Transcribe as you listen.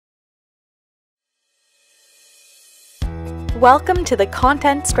Welcome to the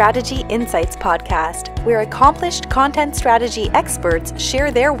Content Strategy Insights podcast, where accomplished content strategy experts share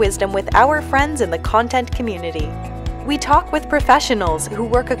their wisdom with our friends in the content community. We talk with professionals who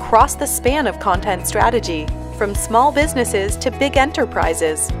work across the span of content strategy, from small businesses to big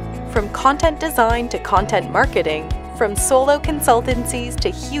enterprises, from content design to content marketing, from solo consultancies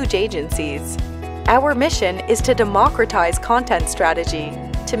to huge agencies. Our mission is to democratize content strategy,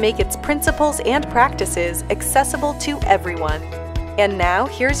 to make its principles and practices accessible to everyone. And now,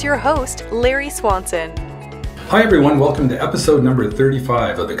 here's your host, Larry Swanson. Hi everyone, welcome to episode number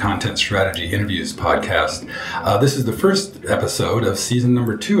 35 of the Content Strategy Interviews podcast. This is the first episode of season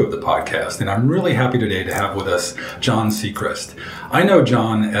number 2 of the podcast, and I'm really happy today to have with us John Sechrest. I know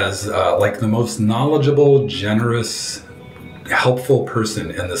John as like the most knowledgeable, generous, helpful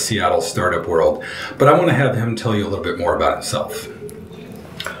person in the Seattle startup world, but I want to have him tell you a little bit more about himself.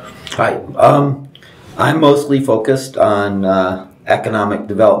 Hi, I'm mostly focused on economic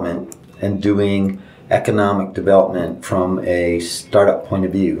development and doing economic development from a startup point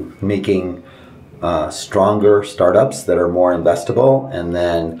of view, making stronger startups that are more investable and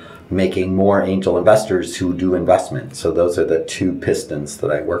then making more angel investors who do investment. So those are the two pistons that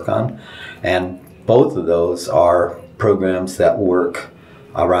I work on. And both of those are programs that work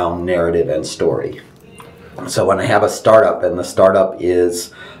around narrative and story. So when I have a startup and the startup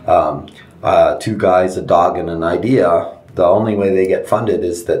is two guys, a dog, and an idea, the only way they get funded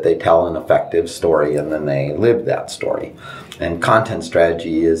is that they tell an effective story and then they live that story. And content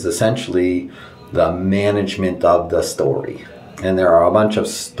strategy is essentially the management of the story. And there are a bunch of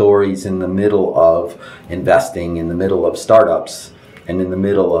stories in the middle of investing, in the middle of startups, and in the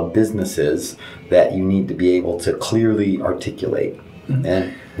middle of businesses that you need to be able to clearly articulate. Mm-hmm.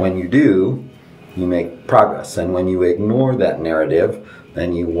 And when you do, you make progress. And when you ignore that narrative,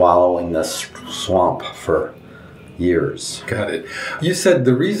 then you wallow in the swamp for years. Got it. You said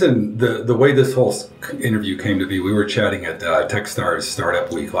the reason, the way this whole interview came to be, we were chatting at Techstars Startup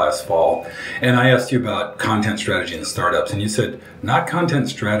Week last fall, and I asked you about content strategy in startups, and you said, not content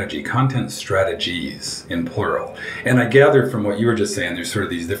strategy, content strategies in plural. And I gathered from what you were just saying, there's sort of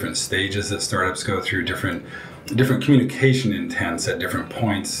these different stages that startups go through, different communication intents at different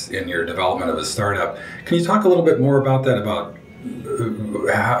points in your development of a startup. Can you talk a little bit more about that, about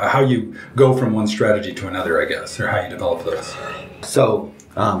how you go from one strategy to another, I guess, or how you develop those? So,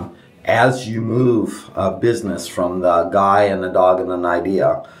 as you move a business from the guy and the dog and an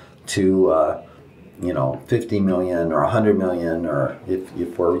idea to, 50 million or 100 million, or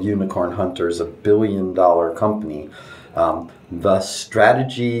if we're unicorn hunters, $1 billion company, the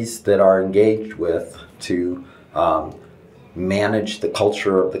strategies that are engaged with to manage the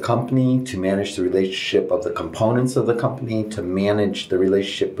culture of the company, to manage the relationship of the components of the company, to manage the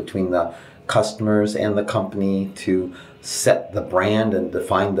relationship between the customers and the company, to set the brand and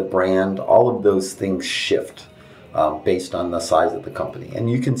define the brand, all of those things shift based on the size of the company. And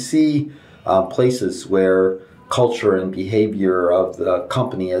you can see places where culture and behavior of the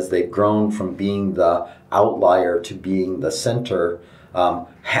company, as they've grown from being the outlier to being the center,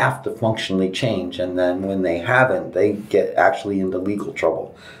 have to functionally change, and then when they haven't, they get actually into legal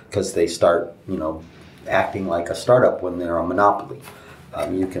trouble because they start, acting like a startup when they're a monopoly.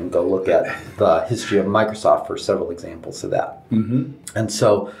 You can go look at the history of Microsoft for several examples of that. Mm-hmm. And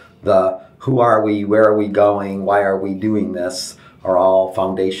so the who are we, where are we going, why are we doing this are all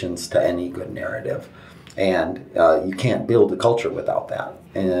foundations to any good narrative. And you can't build a culture without that.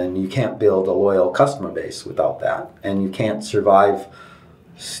 And you can't build a loyal customer base without that. And you can't survive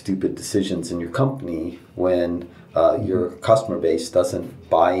stupid decisions in your company when your customer base doesn't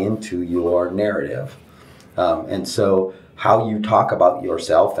buy into your narrative. And so how you talk about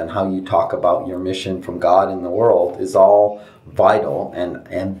yourself and how you talk about your mission from God in the world is all vital.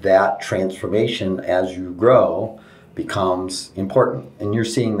 And that transformation as you grow becomes important. And you're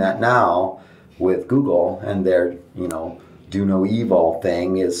seeing that now with Google, and their, do no evil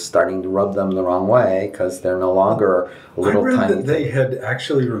thing is starting to rub them the wrong way because they're no longer a little tiny. I read that they had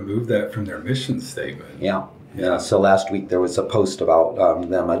actually removed that from their mission statement. Yeah. So last week there was a post about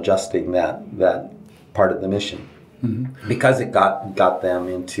them adjusting that part of the mission, mm-hmm. because it got them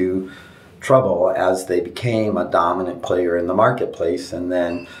into trouble as they became a dominant player in the marketplace, and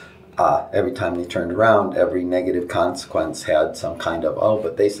then every time they turned around, every negative consequence had some kind of,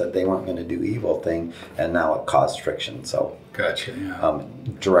 but they said they weren't going to do evil thing, and now it caused friction. So, gotcha. Yeah.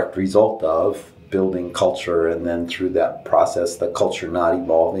 Direct result of building culture, and then through that process, the culture not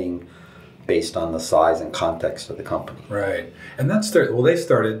evolving based on the size and context of the company. Right. And they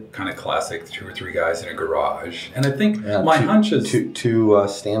started kind of classic, 2 or 3 guys in a garage. And I think my hunch is... Two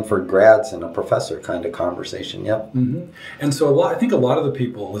Stanford grads and a professor kind of conversation, yep. Mm-hmm. And so I think a lot of the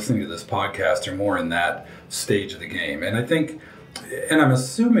people listening to this podcast are more in that stage of the game. And I think, and I'm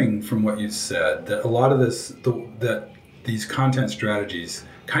assuming from what you said, that a lot of that these content strategies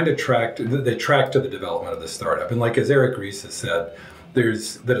kind of track to the development of the startup. And like as Eric Ries has said,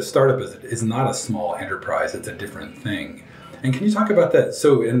 that a startup is not a small enterprise, it's a different thing. And can you talk about that?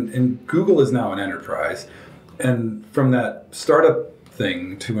 So and Google is now an enterprise, and from that startup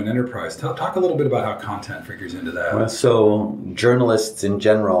thing to an enterprise, talk a little bit about how content figures into that. Well, so journalists in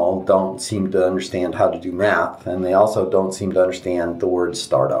general don't seem to understand how to do math, and they also don't seem to understand the word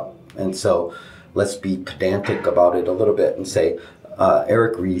startup. And so let's be pedantic about it a little bit and say,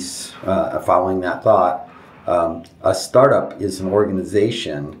 Eric Ries, following that thought, a startup is an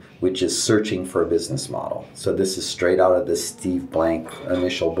organization which is searching for a business model. So this is straight out of the Steve Blank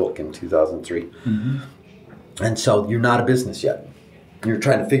initial book in 2003. Mm-hmm. And so you're not a business yet. You're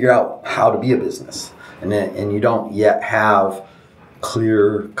trying to figure out how to be a business. And you don't yet have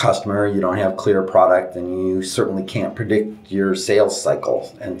clear customer, you don't have clear product, and you certainly can't predict your sales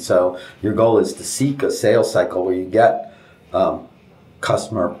cycle. And so your goal is to seek a sales cycle where you get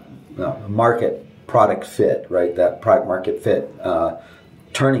customer market product fit, right? That product market fit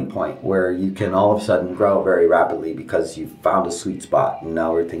turning point where you can all of a sudden grow very rapidly because you've found a sweet spot, and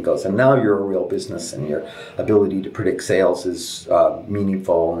now everything goes. And now you're a real business, and your ability to predict sales is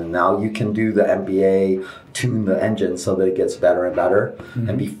meaningful. And now you can do the MBA, tune the engine so that it gets better and better. Mm-hmm.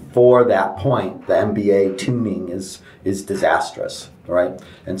 And before that point, the MBA tuning is disastrous, right?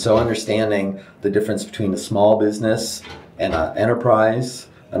 And so understanding the difference between a small business and an enterprise,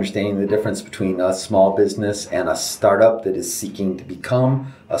 understanding the difference between a small business and a startup that is seeking to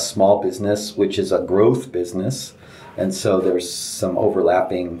become a small business, which is a growth business. And so there's some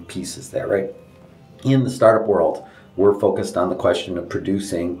overlapping pieces there, right? In the startup world, we're focused on the question of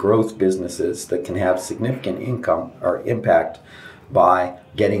producing growth businesses that can have significant income or impact by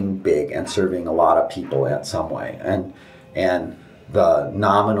getting big and serving a lot of people in some way. And the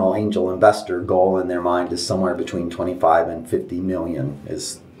nominal angel investor goal in their mind is somewhere between 25 and 50 million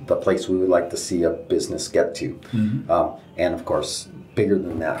is the place we would like to see a business get to. Mm-hmm. And of course, bigger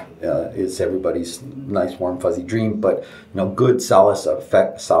than that is everybody's nice, warm, fuzzy dream. But good,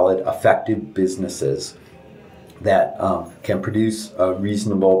 solid, effective businesses that can produce a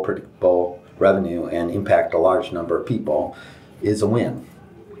reasonable, predictable revenue and impact a large number of people is a win.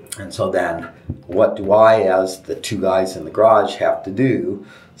 And so then what do I, as the 2 guys in the garage, have to do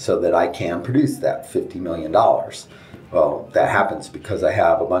so that I can produce that $50 million? Well, that happens because I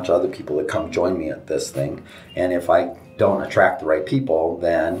have a bunch of other people that come join me at this thing. And if I don't attract the right people,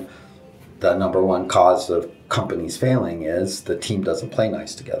 then the number one cause of companies failing is the team doesn't play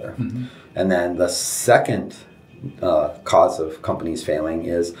nice together. Mm-hmm. And then the second cause of companies failing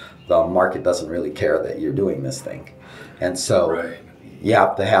is the market doesn't really care that you're doing this thing. And so... Right. You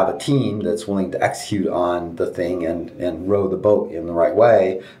have to have a team that's willing to execute on the thing and row the boat in the right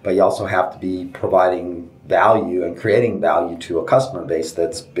way, but you also have to be providing value and creating value to a customer base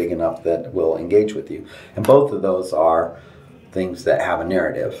that's big enough that will engage with you. And both of those are things that have a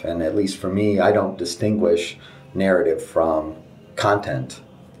narrative. And at least for me, I don't distinguish narrative from content.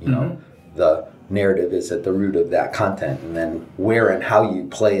 The narrative is at the root of that content, and then where and how you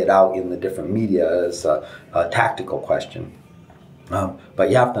play it out in the different media is a tactical question. But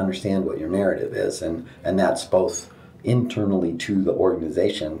you have to understand what your narrative is, and that's both internally to the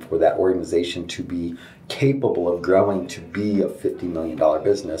organization, for that organization to be capable of growing to be a $50 million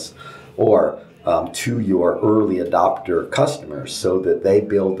business, or to your early adopter customers so that they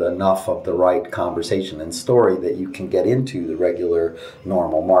build enough of the right conversation and story that you can get into the regular,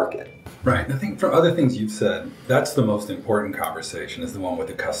 normal market. Right. I think from other things you've said, that's the most important conversation, is the one with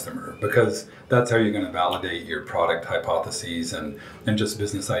the customer, because that's how you're going to validate your product hypotheses and just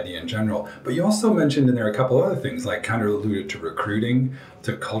business idea in general. But you also mentioned in there a couple other things, like kind of alluded to recruiting,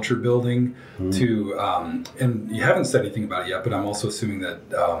 to culture building, to, and you haven't said anything about it yet, but I'm also assuming that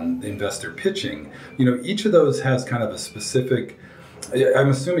investor pitching, each of those has kind of a specific, I'm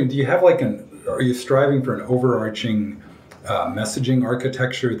assuming, do you have are you striving for an overarching messaging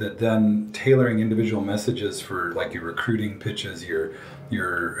architecture that then tailoring individual messages for like your recruiting pitches, your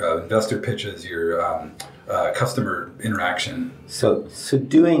investor pitches, your customer interaction? So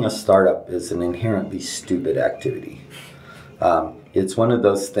doing a startup is an inherently stupid activity. It's one of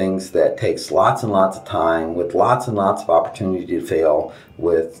those things that takes lots and lots of time, with lots and lots of opportunity to fail,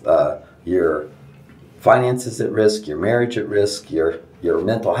 with your finances at risk, your marriage at risk, your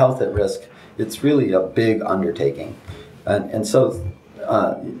mental health at risk. it's really a big undertaking, and so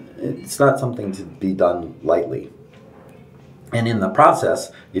it's not something to be done lightly. And in the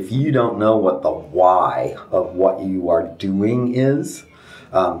process, if you don't know what the why of what you are doing is,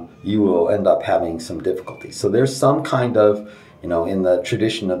 you will end up having some difficulty. So there's some kind of, in the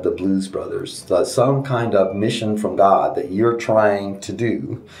tradition of the Blues Brothers, some kind of mission from God that you're trying to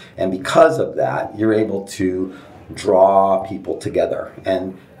do. And because of that, you're able to draw people together.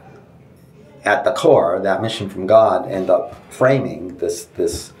 And at the core, that mission from God end up framing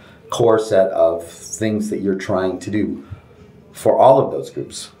this core set of things that you're trying to do for all of those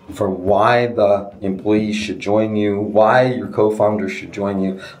groups, for why the employees should join you, why your co-founders should join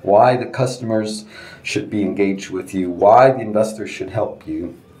you, why the customers should be engaged with you, why the investors should help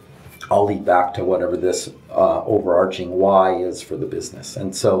you, all lead back to whatever this overarching why is for the business.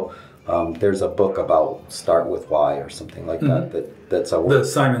 And so there's a book about Start With Why or something like that's a the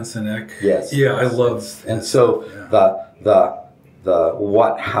Simon Sinek. Yes. Yeah, I love. And so the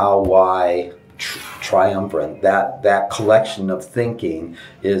what, how, why triumvirate, that collection of thinking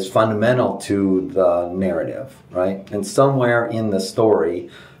is fundamental to the narrative, right? And somewhere in the story,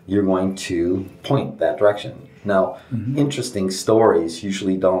 you're going to point that direction. Now, interesting stories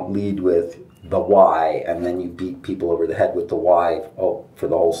usually don't lead with the why, and then you beat people over the head with the why for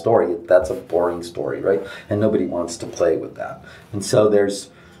the whole story. That's a boring story, right? And nobody wants to play with that. And so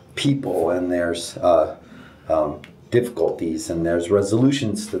there's people, and there's difficulties, and there's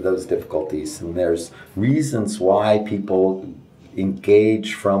resolutions to those difficulties, and there's reasons why people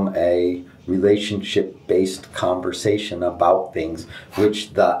engage from a relationship-based conversation about things,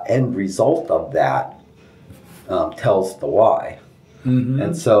 which the end result of that tells the why.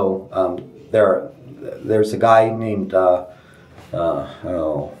 And so there's a guy named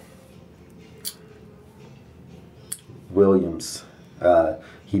Williams.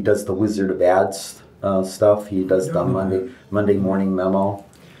 He does the Wizard of Ads stuff. He does the Monday morning memo.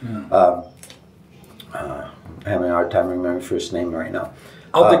 I'm having a hard time remembering his first name right now.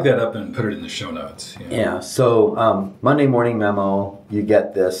 I'll dig that up and put it in the show notes. Yeah. So Monday morning memo, you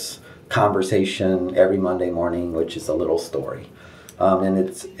get this conversation every Monday morning, which is a little story, and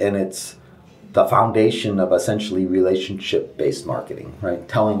it's the foundation of essentially relationship-based marketing, right?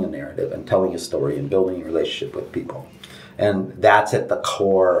 Telling a narrative and telling a story and building a relationship with people. And that's at the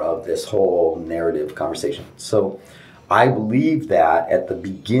core of this whole narrative conversation. So I believe that at the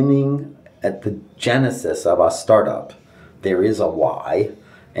beginning, at the genesis of a startup, there is a why.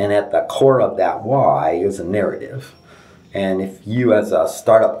 And at the core of that why is a narrative. And if you as a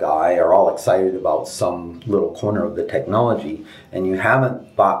startup guy are all excited about some little corner of the technology and you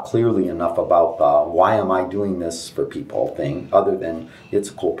haven't thought clearly enough about the why am I doing this for people thing, other than it's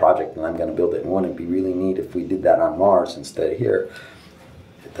a cool project and I'm going to build it and wouldn't it be really neat if we did that on Mars instead of here,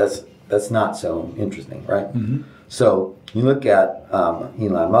 that's not so interesting, right? So you look at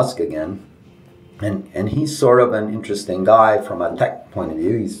Elon Musk again, and he's sort of an interesting guy from a tech point of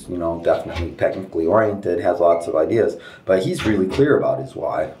view. He's, definitely technically oriented, has lots of ideas, but he's really clear about his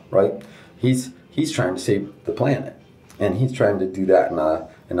why, right? He's trying to save the planet, and he's trying to do that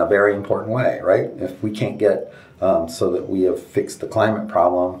in a very important way, right? If we can't get so that we have fixed the climate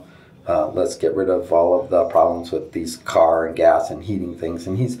problem, let's get rid of all of the problems with these car and gas and heating things.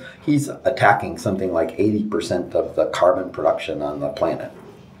 And he's attacking something like 80% of the carbon production on the planet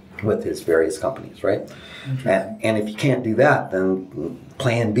with his various companies, right? And if you can't do that, then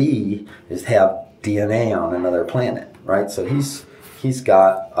plan B is to have DNA on another planet, right? So he's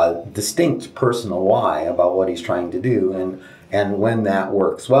got a distinct personal why about what he's trying to do, and when that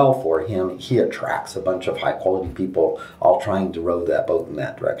works well for him, he attracts a bunch of high quality people all trying to row that boat in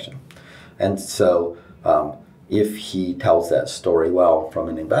that direction. And so if he tells that story well from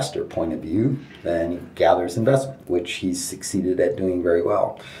an investor point of view, then he gathers investment, which he's succeeded at doing very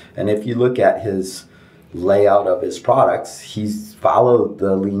well. And if you look at his layout of his products, he's followed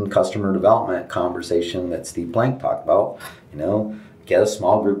the lean customer development conversation that Steve Blank talked about. Get a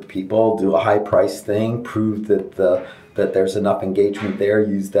small group of people, do a high price thing, prove that there's enough engagement there,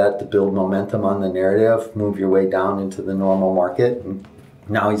 use that to build momentum on the narrative, move your way down into the normal market. And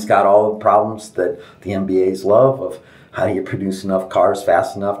now he's got all the problems that the MBAs love of how do you produce enough cars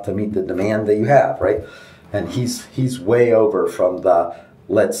fast enough to meet the demand that you have, right? And he's way over from the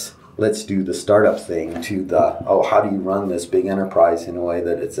let's do the startup thing to the how do you run this big enterprise in a way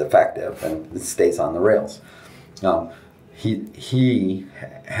that it's effective and it stays on the rails. He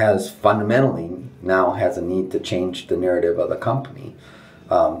has fundamentally now has a need to change the narrative of the company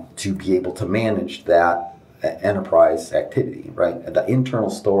to be able to manage that enterprise activity, right? The internal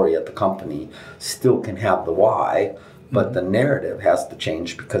story at the company still can have the why, but the narrative has to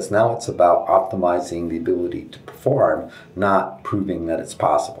change because now it's about optimizing the ability to perform, not proving that it's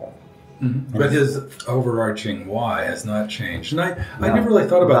possible. But his overarching why has not changed. And I never really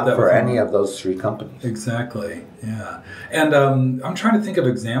thought about that for any of those three companies. Exactly, yeah. And I'm trying to think of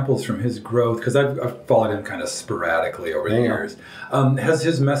examples from his growth, because I've followed him kind of sporadically over the years. Has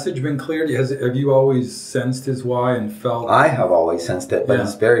his message been clear? Have you always sensed his why and felt? I have always sensed it, but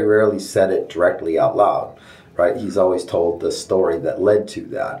he's very rarely said it directly out loud, right? He's always told the story that led to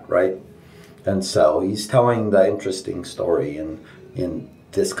that, right? And so he's telling the interesting story in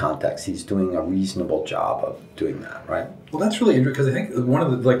this context. He's doing a reasonable job of doing that, right? Well, that's really interesting, because I think one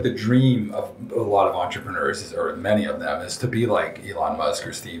of the dream of a lot of entrepreneurs, or many of them, is to be like Elon Musk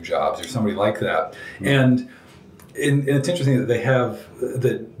or Steve Jobs or somebody like that. And it's interesting that they have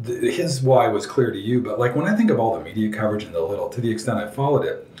his why was clear to you, but like when I think of all the media coverage and to the extent I followed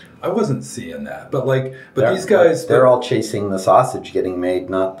it, I wasn't seeing that. But these guys, they're all chasing the sausage getting made,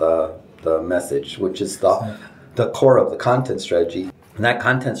 not the message, which is the core of the content strategy. And that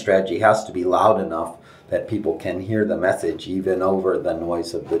content strategy has to be loud enough that people can hear the message even over the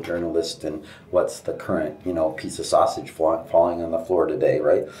noise of the journalist and what's the current, piece of sausage falling on the floor today,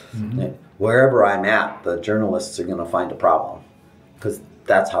 right? Wherever I'm at, the journalists are going to find a problem, because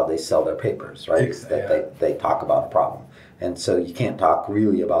that's how they sell their papers, right? They talk about a problem. And so you can't talk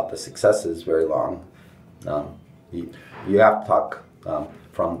really about the successes very long. You have to talk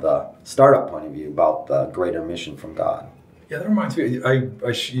from the startup point of view about the greater mission from God. Yeah, that reminds me.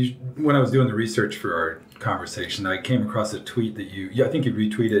 When I was doing the research for our conversation, I came across a tweet that I think you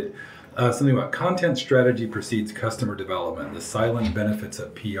retweeted something about content strategy precedes customer development, the silent benefits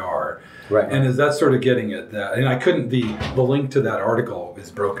of PR. Right. And is that sort of getting at that? And I couldn't. The link to that article is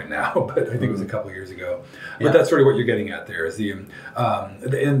broken now, but I think it was a couple of years ago. But that's sort of what you're getting at there. Is at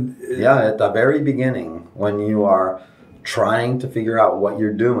the very beginning, when you are trying to figure out what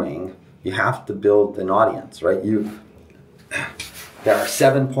you're doing, you have to build an audience, right? There are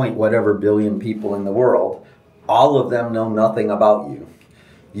 7 billion people in the world. All of them know nothing about you.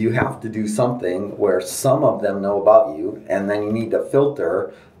 You have to do something where some of them know about you, and then you need to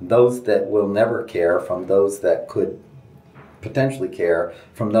filter those that will never care from those that could potentially care,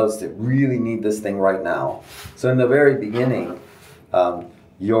 from those that really need this thing right now. So in the very beginning,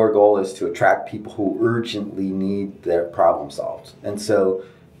 your goal is to attract people who urgently need their problem solved. And so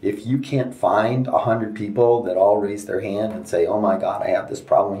if you can't find 100 people that all raise their hand and say, "Oh my God, I have this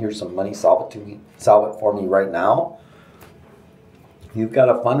problem. Here's some money. Solve it for me right now," you've got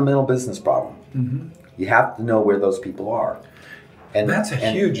a fundamental business problem. You have to know where those people are. And that's a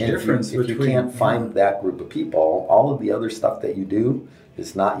huge difference. If you can't find that group of people, all of the other stuff that you do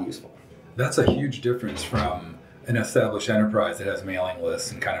is not useful. That's a huge difference from an established enterprise that has mailing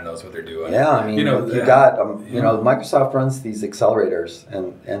lists and kind of knows what they're doing. Yeah, I mean, Microsoft runs these accelerators,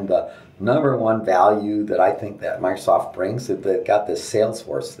 and the number one value that I think that Microsoft brings is they've got this sales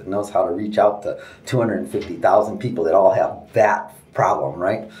force that knows how to reach out to 250,000 people that all have that problem,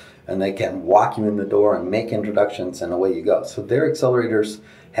 right? And they can walk you in the door and make introductions, and away you go. So their accelerators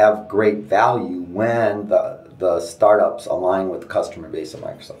have great value when the startups align with the customer base of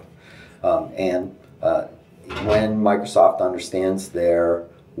Microsoft. When Microsoft understands their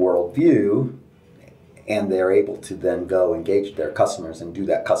worldview and they're able to then go engage their customers and do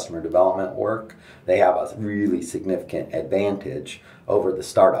that customer development work, they have a really significant advantage over the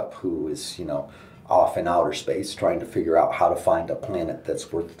startup who is, off in outer space trying to figure out how to find a planet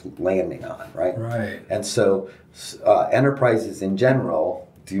that's worth landing on, right? Right. And so enterprises in general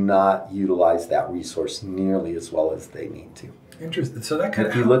do not utilize that resource nearly as well as they need to. Interesting. So that kind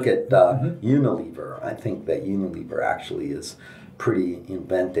if you look at Unilever, I think that Unilever actually is pretty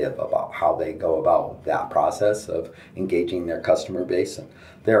inventive about how they go about that process of engaging their customer base. And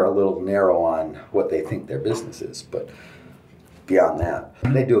they're a little narrow on what they think their business is, but beyond that,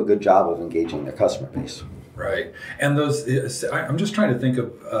 they do a good job of engaging their customer base. Right. And those, I'm just trying to think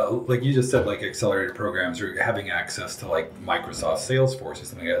of, like you just said, like accelerated programs or having access to like Microsoft Salesforce or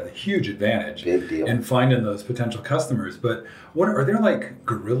something like that, a huge advantage. Big deal. In finding those potential customers. But what are there like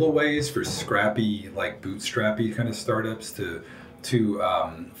guerrilla ways for scrappy, like bootstrappy kind of startups to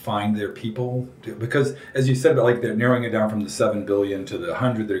find their people? Because as you said, like they're narrowing it down from the 7 billion to the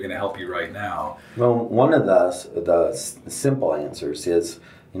 100 that are going to help you right now. Well, one of the simple answers is,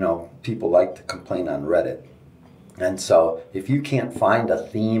 people like to complain on Reddit. And so if you can't find a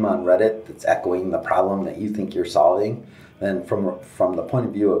theme on Reddit that's echoing the problem that you think you're solving, then from the point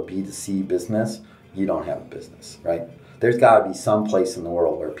of view of B2C business, you don't have a business, right? There's got to be some place in the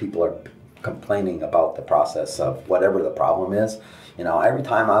world where people are complaining about the process of whatever the problem is. Every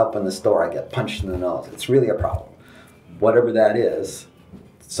time I open the store, I get punched in the nose. It's really a problem. whatever that is,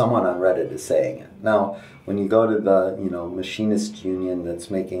 someone on Reddit is saying it. Now, when you go to the machinist union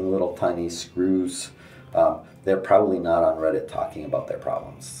that's making little tiny screws, they're probably not on Reddit talking about their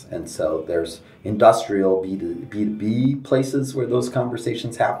problems. And so there's industrial B2B places where those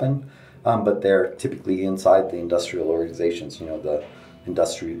conversations happen, but they're typically inside the industrial organizations, the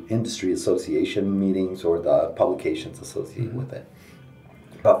industry association meetings or the publications associated with it.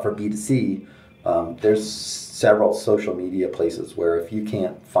 But for B2C, there's several social media places where if you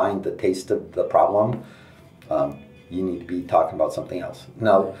can't find the taste of the problem, you need to be talking about something else.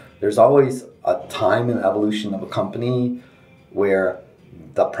 Now, there's always a time in the evolution of a company where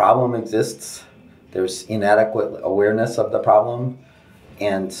the problem exists, there's inadequate awareness of the problem,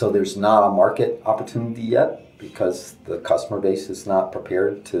 and so there's not a market opportunity yet because the customer base is not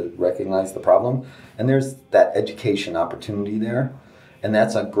prepared to recognize the problem. And there's that education opportunity there. And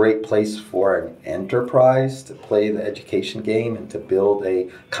that's a great place for an enterprise to play the education game and to build a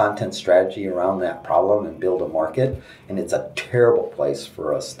content strategy around that problem and build a market. And it's a terrible place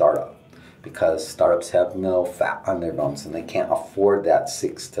for a startup because startups have no fat on their bones and they can't afford that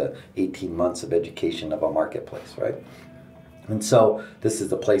 6 to 18 months of education of a marketplace, right? And so this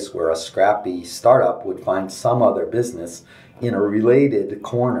is a place where a scrappy startup would find some other business in a related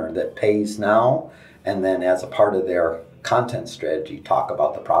corner that pays now, and then as a part of their content strategy, talk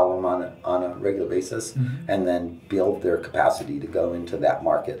about the problem on a regular basis, and then build their capacity to go into that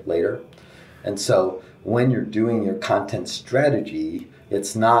market later. And so when you're doing your content strategy,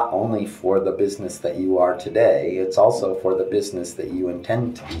 it's not only for the business that you are today, it's also for the business that you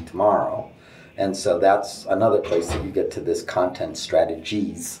intend to be tomorrow. And so that's another place that you get to this content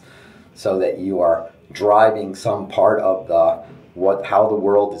strategies, so that you are driving some part of how the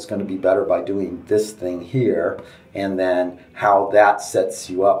world is going to be better by doing this thing here, and then how that sets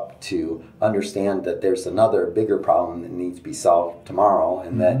you up to understand that there's another bigger problem that needs to be solved tomorrow,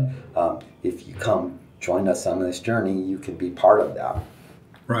 and that if you come join us on this journey, you can be part of that.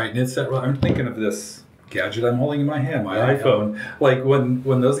 Right, and it's that. I'm thinking of this gadget I'm holding in my hand, my iPhone. Like when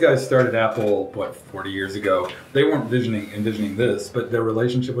those guys started Apple, 40 years ago, they weren't envisioning this, but their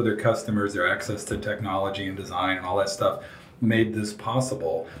relationship with their customers, their access to technology and design and all that stuff made this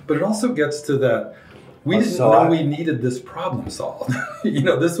possible. But it also gets to that we didn't know we needed this problem solved.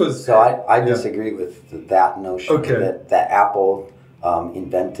 This was... So I disagree with that notion that Apple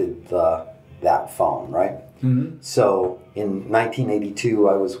invented that phone, right? So in 1982,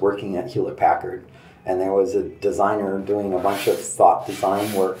 I was working at Hewlett-Packard, and there was a designer doing a bunch of thought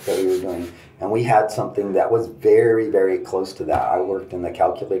design work that we were doing. And we had something that was very, very close to that. I worked in the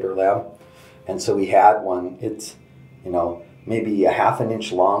calculator lab. And so we had one, it's, maybe a half an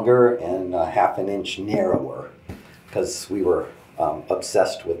inch longer and a half an inch narrower, because we were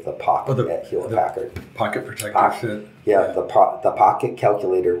obsessed with the pocket at Hewlett-Packard. Pocket protector. The pocket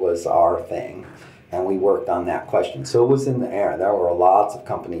calculator was our thing. And we worked on that question. So it was in the air. There were lots of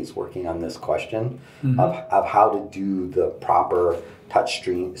companies working on this question of how to do the proper touch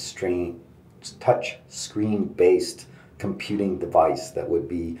screen-based computing device that would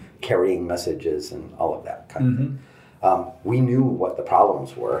be carrying messages and all of that kind of thing. We knew what the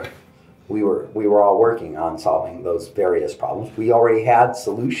problems were. We were all working on solving those various problems. We already had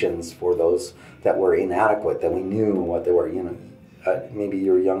solutions for those that were inadequate, that we knew what they were. Maybe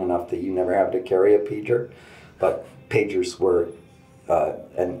you're young enough that you never had to carry a pager, but pagers were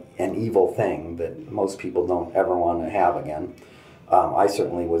an evil thing that most people don't ever want to have again. I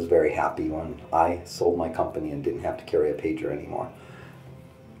certainly was very happy when I sold my company and didn't have to carry a pager anymore.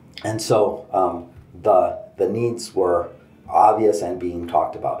 And so the needs were obvious and being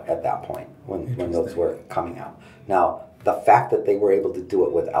talked about at that point when those were coming out. Now, the fact that they were able to do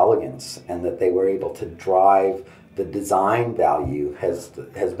it with elegance and that they were able to drive the design value has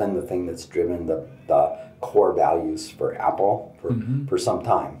been the thing that's driven the core values for Apple for some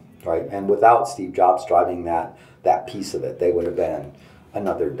time, right? And without Steve Jobs driving that piece of it, they would have been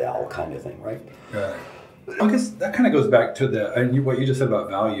another Dell kind of thing, right? I guess that kind of goes back to what you just said about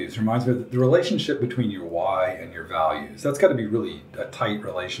values. Reminds me of the relationship between your why and your values. That's got to be really a tight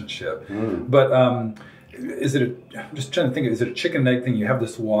relationship. But I'm just trying to think, is it a chicken and egg thing? You have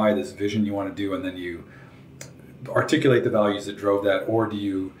this why, this vision you want to do, and then you articulate the values that drove that, or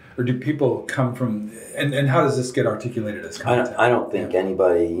do people come from, and how does this get articulated as content? I don't think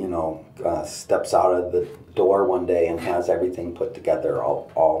anybody steps out of the door one day and has everything put together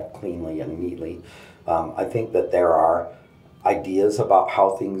all cleanly and neatly. I think that there are ideas about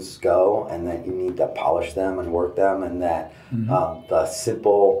how things go, and that you need to polish them and work them, and that the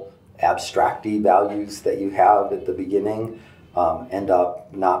simple abstracty values that you have at the beginning end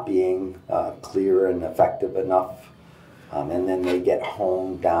up not being clear and effective enough and then they get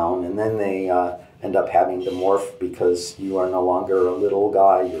honed down, and then they end up having to morph because you are no longer a little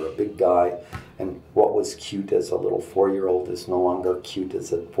guy, you're a big guy. And what was cute as a little 4-year-old is no longer cute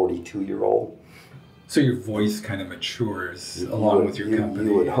as a 42-year-old. So your voice kind of matures along with your company.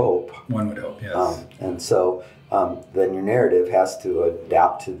 You would hope. One would hope, yes. And so then your narrative has to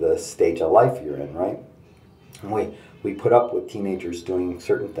adapt to the stage of life you're in, right? And we put up with teenagers doing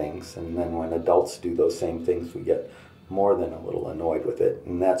certain things, and then when adults do those same things, we get more than a little annoyed with it.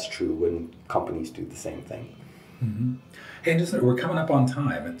 And that's true when companies do the same thing. Mm-hmm. Hey, just we're coming up on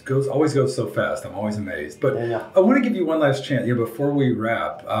time. It always goes so fast. I'm always amazed. But Yeah. I want to give you one last chance. Before we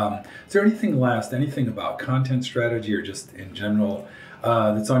wrap, is there anything about content strategy or just in general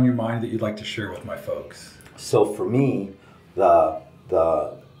that's on your mind that you'd like to share with my folks? So for me, all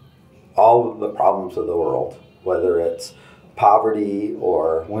of the problems of the world, whether it's poverty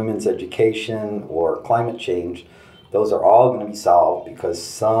or women's education or climate change, those are all going to be solved because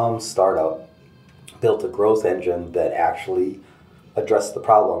some startup built a growth engine that actually addressed the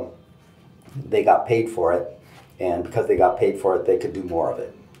problem. They got paid for it, and because they got paid for it, they could do more of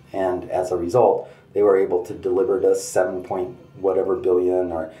it. And as a result, they were able to deliver to 7 point whatever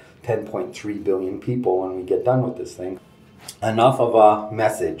billion or 10.3 billion people when we get done with this thing. Enough of a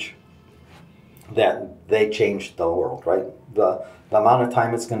message that they changed the world, right? The amount of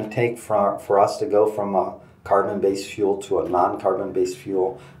time it's going to take for us to go from a carbon-based fuel to a non-carbon-based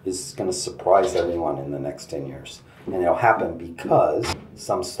fuel is going to surprise everyone in the next 10 years. And it'll happen because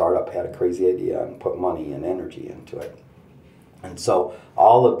some startup had a crazy idea and put money and energy into it. And so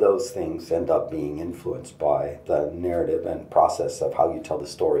all of those things end up being influenced by the narrative and process of how you tell the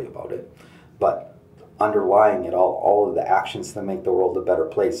story about it. But underlying it all of the actions that make the world a better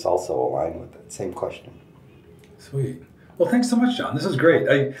place also align with that same question. Sweet. Well, thanks so much, John. This is great.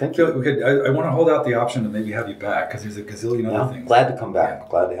 I feel like I want to hold out the option to maybe have you back because there's a gazillion other things. Glad to come back.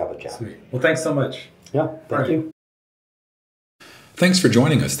 Glad to have a chat. Sweet. Well, thanks so much. Yeah, thank you. Thanks for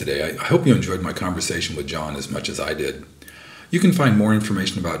joining us today. I hope you enjoyed my conversation with John as much as I did. You can find more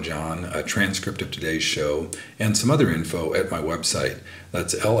information about John, a transcript of today's show, and some other info at my website.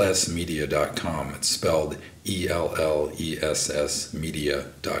 That's ellessmedia.com. It's spelled ELLESS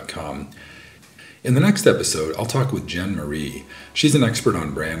media.com. In the next episode, I'll talk with Jen Marie. She's an expert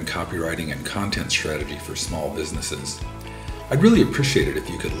on brand copywriting and content strategy for small businesses. I'd really appreciate it if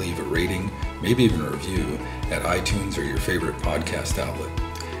you could leave a rating, maybe even a review, at iTunes or your favorite podcast outlet.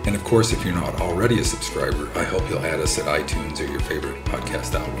 And of course, if you're not already a subscriber, I hope you'll add us at iTunes or your favorite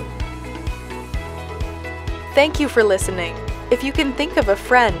podcast outlet. Thank you for listening. If you can think of a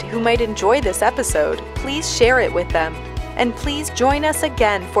friend who might enjoy this episode, please share it with them. And please join us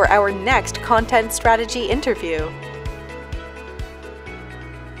again for our next content strategy interview.